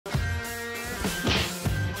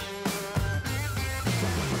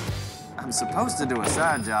I'm supposed to do a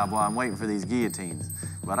side job while I'm waiting for these guillotines,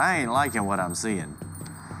 but I ain't liking what I'm seeing.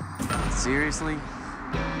 Seriously?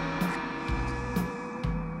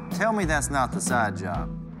 Tell me that's not the side job.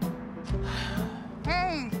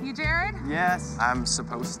 Hey, you Jarrett? Yes, I'm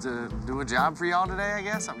supposed to do a job for y'all today, I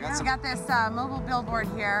guess. We got this mobile billboard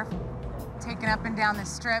here, taken up and down the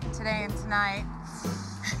strip today and tonight.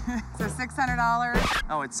 So $600.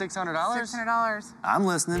 Oh, it's $600? $600. I'm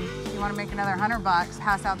listening. You want to make another $100?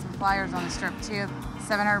 Pass out some flyers on the strip too.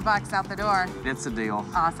 $700 out the door. It's a deal.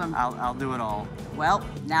 Awesome. I'll do it all. Well,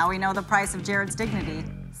 now we know the price of Jarrett's dignity.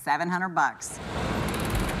 $700.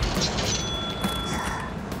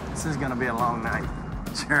 This is gonna be a long night.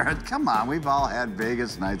 Jarrett, come on. We've all had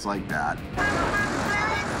Vegas nights like that.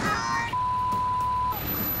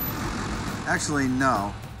 Actually,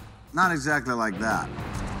 no. Not exactly like that.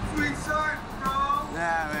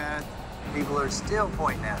 Yeah, man. People are still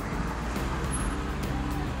pointing at me.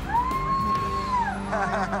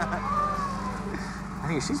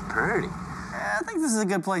 Hey, she's pretty. Yeah, I think this is a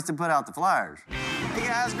good place to put out the flyers. Hey,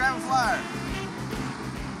 guys, grab a flyer.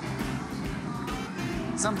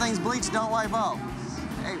 Some things bleach don't wipe off.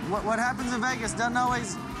 Hey, what happens in Vegas doesn't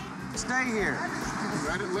always stay here.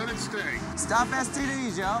 Let it stay. Stop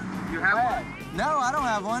STDs, y'all. You have one? No, I don't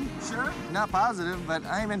have one. Sure? Not positive, but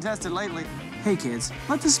I ain't been tested lately. Hey kids,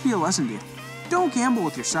 let this be a lesson to you. Don't gamble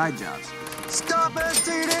with your side jobs. Stop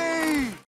STD!